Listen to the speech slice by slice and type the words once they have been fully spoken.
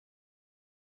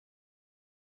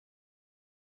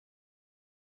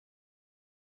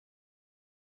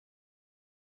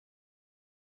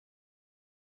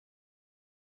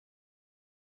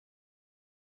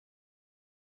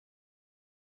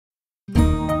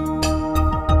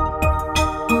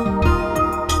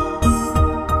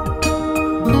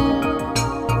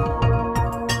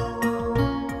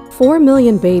4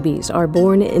 million babies are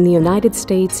born in the United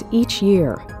States each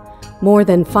year. More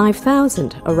than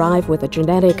 5,000 arrive with a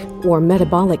genetic or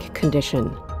metabolic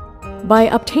condition. By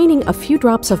obtaining a few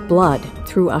drops of blood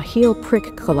through a heel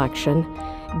prick collection,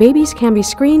 babies can be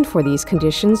screened for these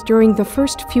conditions during the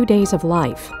first few days of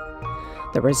life.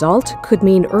 The result could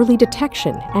mean early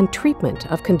detection and treatment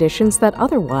of conditions that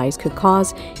otherwise could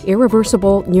cause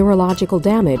irreversible neurological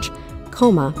damage,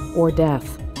 coma, or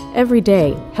death. Every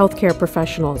day, healthcare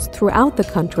professionals throughout the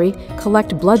country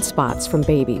collect blood spots from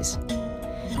babies.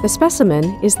 The specimen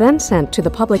is then sent to the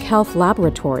public health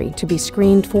laboratory to be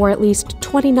screened for at least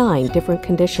 29 different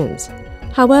conditions.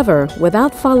 However,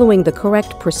 without following the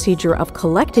correct procedure of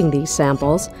collecting these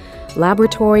samples,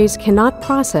 laboratories cannot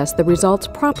process the results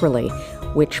properly,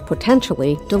 which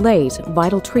potentially delays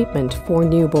vital treatment for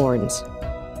newborns.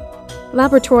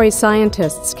 Laboratory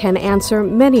scientists can answer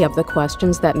many of the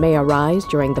questions that may arise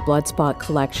during the blood spot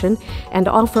collection and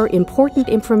offer important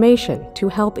information to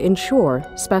help ensure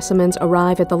specimens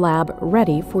arrive at the lab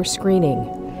ready for screening.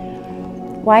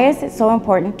 Why is it so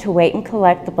important to wait and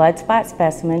collect the blood spot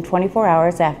specimen 24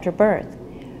 hours after birth?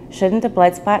 Shouldn't the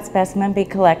blood spot specimen be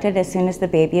collected as soon as the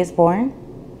baby is born?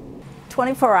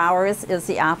 24 hours is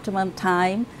the optimum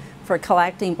time for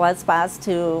collecting blood spots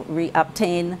to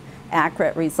obtain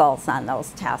accurate results on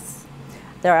those tests.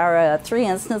 There are 3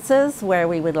 instances where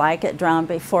we would like it drawn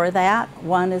before that.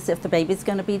 One is if the baby's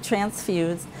going to be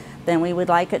transfused, then we would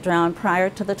like it drawn prior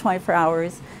to the 24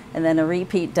 hours and then a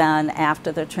repeat done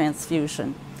after the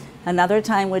transfusion. Another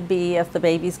time would be if the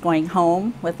baby's going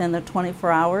home within the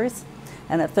 24 hours,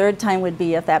 and a third time would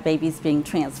be if that baby's being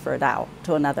transferred out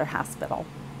to another hospital.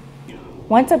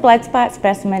 Once a blood spot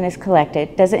specimen is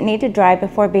collected, does it need to dry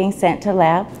before being sent to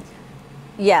lab?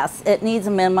 Yes, it needs a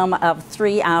minimum of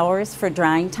 3 hours for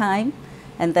drying time,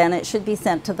 and then it should be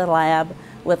sent to the lab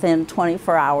within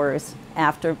 24 hours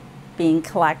after being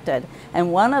collected.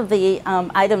 And one of the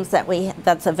items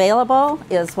that's available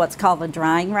is what's called a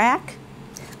drying rack,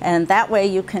 and that way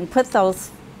you can put those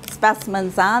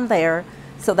specimens on there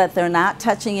so that they're not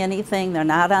touching anything, they're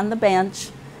not on the bench,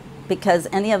 because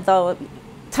any of those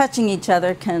touching each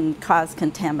other can cause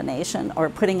contamination, or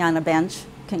putting on a bench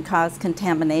can cause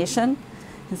contamination.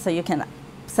 And so you can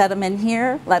set them in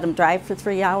here, let them dry for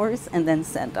 3 hours, and then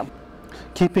send them.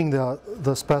 Keeping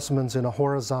the specimens in a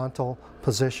horizontal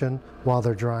position while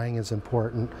they're drying is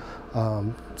important,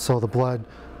 so the blood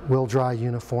will dry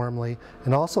uniformly,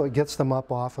 and also it gets them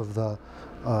up off of the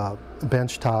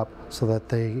bench top so that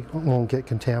they won't get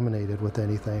contaminated with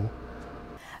anything.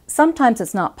 Sometimes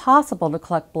it's not possible to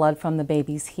collect blood from the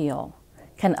baby's heel.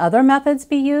 Can other methods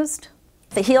be used?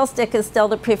 The heel stick is still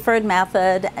the preferred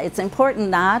method. It's important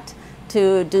not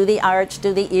to do the arch,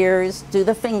 do the ears, do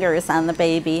the fingers on the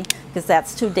baby, because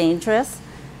that's too dangerous.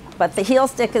 But the heel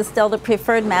stick is still the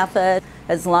preferred method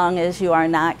as long as you are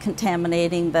not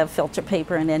contaminating the filter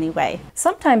paper in any way.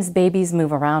 Sometimes babies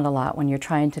move around a lot when you're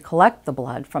trying to collect the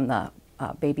blood from the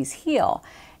baby's heel.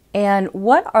 And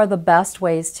what are the best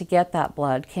ways to get that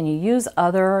blood? Can you use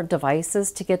other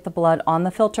devices to get the blood on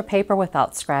the filter paper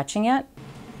without scratching it?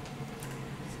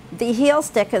 The heel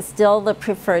stick is still the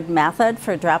preferred method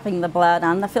for dropping the blood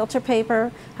on the filter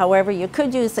paper. However, you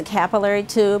could use a capillary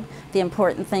tube. The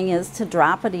important thing is to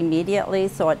drop it immediately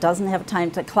so it doesn't have time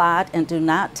to clot, and do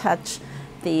not touch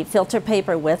the filter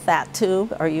paper with that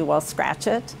tube or you will scratch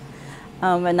it.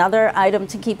 Another item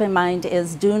to keep in mind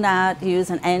is do not use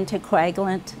an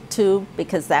anticoagulant tube,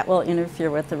 because that will interfere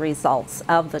with the results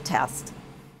of the test.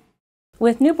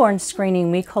 With newborn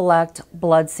screening, we collect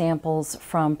blood samples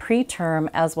from preterm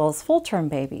as well as full-term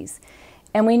babies.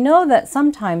 And we know that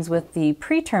sometimes with the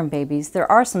preterm babies,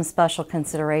 there are some special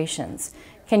considerations.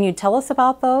 Can you tell us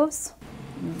about those?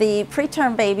 The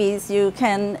preterm babies you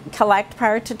can collect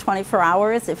prior to 24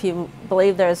 hours if you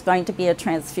believe there's going to be a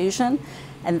transfusion.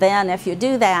 And then if you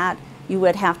do that, you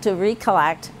would have to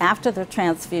recollect after the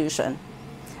transfusion.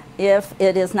 If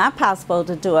it is not possible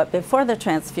to do it before the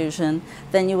transfusion,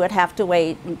 then you would have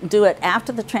to do it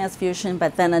after the transfusion,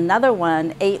 but then another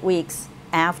one 8 weeks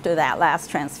after that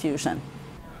last transfusion.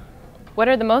 What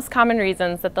are the most common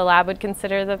reasons that the lab would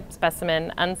consider the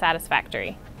specimen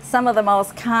unsatisfactory? Some of the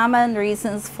most common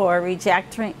reasons for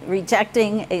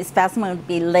rejecting a specimen would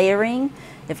be layering.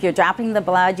 If you're dropping the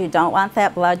blood, you don't want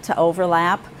that blood to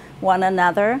overlap one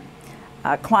another.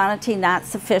 Quantity not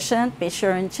sufficient. Be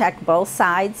sure and check both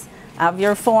sides of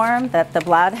your form that the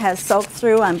blood has soaked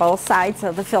through on both sides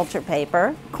of the filter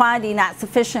paper. Quantity not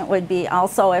sufficient would be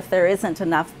also if there isn't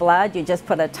enough blood, you just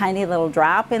put a tiny little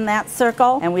drop in that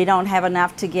circle and we don't have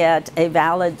enough to get a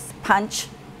valid punch.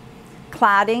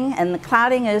 Clotting, and the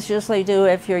clotting is usually due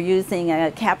if you're using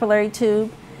a capillary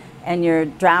tube, and you're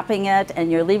dropping it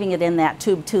and you're leaving it in that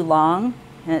tube too long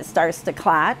and it starts to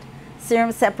clot.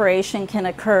 Serum separation can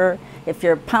occur if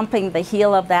you're pumping the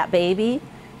heel of that baby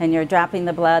and you're dropping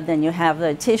the blood, then you have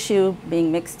the tissue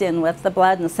being mixed in with the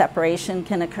blood and separation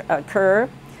can occur.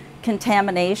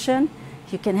 Contamination.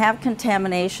 You can have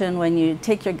contamination when you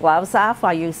take your gloves off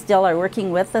while you still are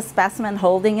working with the specimen,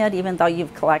 holding it even though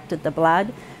you've collected the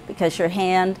blood, because your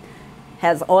hand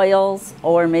has oils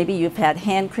or maybe you've had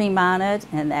hand cream on it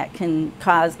and that can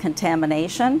cause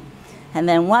contamination. And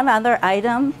then one other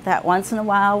item that once in a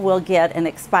while we'll get an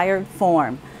expired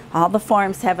form. All the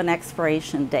forms have an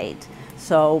expiration date,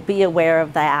 so be aware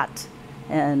of that,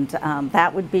 and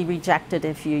that would be rejected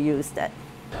if you used it.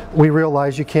 We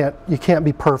realize you can't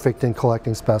be perfect in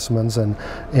collecting specimens,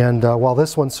 and while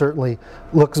this one certainly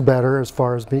looks better as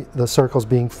far as the circles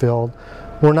being filled,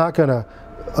 we're not going to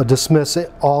dismiss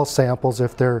all samples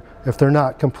if they're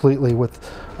not completely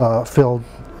filled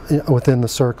within the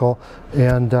circle.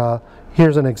 And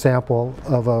here's an example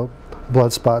of a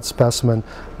blood spot specimen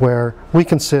where we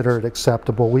consider it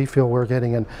acceptable. We feel we're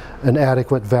getting an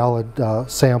adequate, valid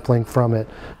sampling from it.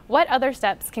 What other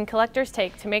steps can collectors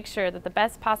take to make sure that the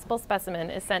best possible specimen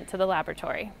is sent to the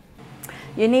laboratory?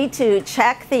 You need to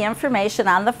check the information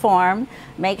on the form,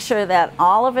 make sure that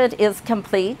all of it is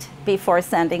complete before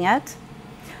sending it.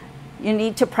 You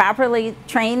need to properly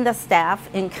train the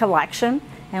staff in collection,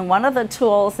 and one of the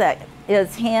tools that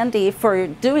is handy for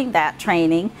doing that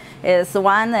training is the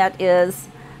one that is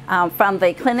from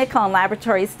the Clinical and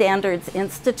Laboratory Standards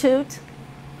Institute.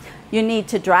 You need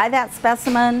to dry that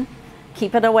specimen,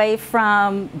 keep it away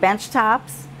from bench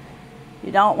tops.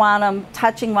 You don't want them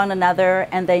touching one another,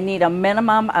 and they need a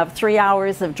minimum of 3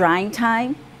 hours of drying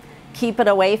time. Keep it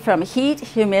away from heat,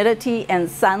 humidity, and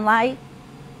sunlight.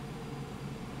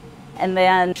 And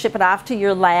then ship it off to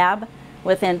your lab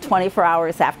within 24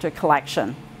 hours after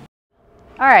collection.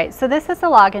 All right, so this is the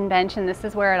login bench, and this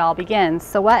is where it all begins.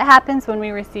 So what happens when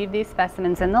we receive these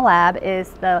specimens in the lab is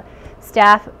the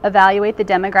staff evaluate the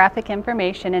demographic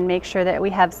information and make sure that we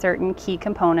have certain key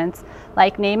components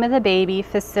like name of the baby,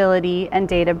 facility, and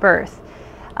date of birth.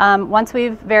 Once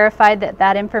we've verified that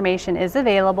that information is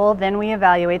available, then we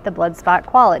evaluate the blood spot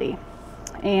quality.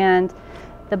 And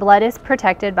the blood is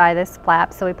protected by this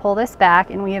flap, so we pull this back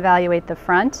and we evaluate the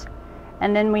front,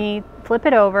 and then we flip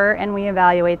it over and we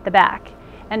evaluate the back.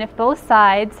 And if both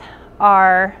sides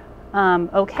are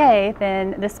okay,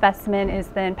 then the specimen is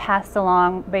then passed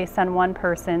along based on one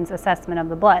person's assessment of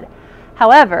the blood.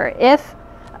 However, if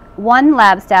one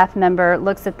lab staff member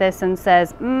looks at this and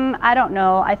says, I don't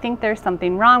know, I think there's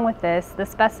something wrong with this, the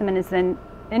specimen is then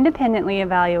independently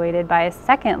evaluated by a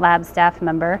second lab staff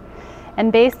member,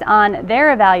 and based on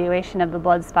their evaluation of the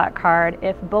blood spot card,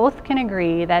 if both can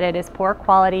agree that it is poor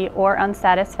quality or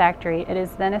unsatisfactory, it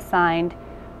is then assigned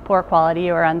poor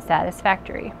quality or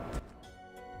unsatisfactory.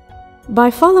 By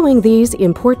following these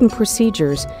important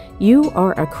procedures, you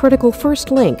are a critical first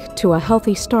link to a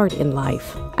healthy start in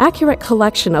life. Accurate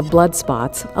collection of blood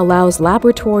spots allows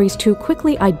laboratories to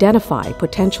quickly identify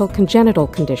potential congenital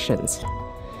conditions.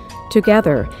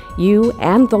 Together, you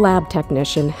and the lab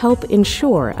technician help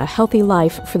ensure a healthy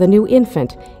life for the new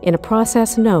infant in a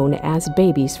process known as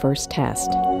baby's first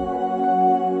test.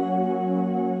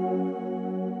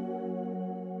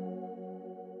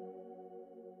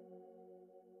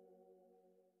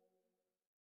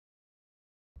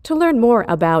 To learn more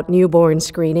about newborn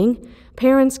screening,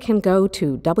 parents can go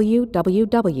to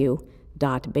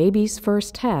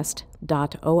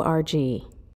www.babiesfirsttest.org.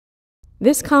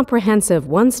 This comprehensive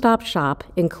one-stop shop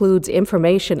includes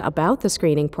information about the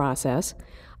screening process,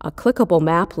 a clickable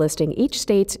map listing each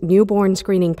state's newborn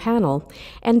screening panel,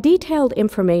 and detailed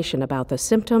information about the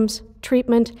symptoms,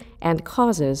 treatment, and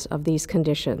causes of these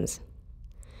conditions.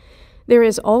 There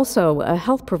is also a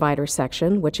health provider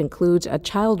section, which includes a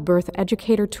childbirth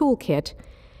educator toolkit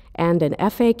and an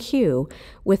FAQ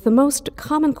with the most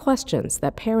common questions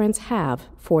that parents have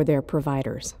for their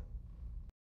providers.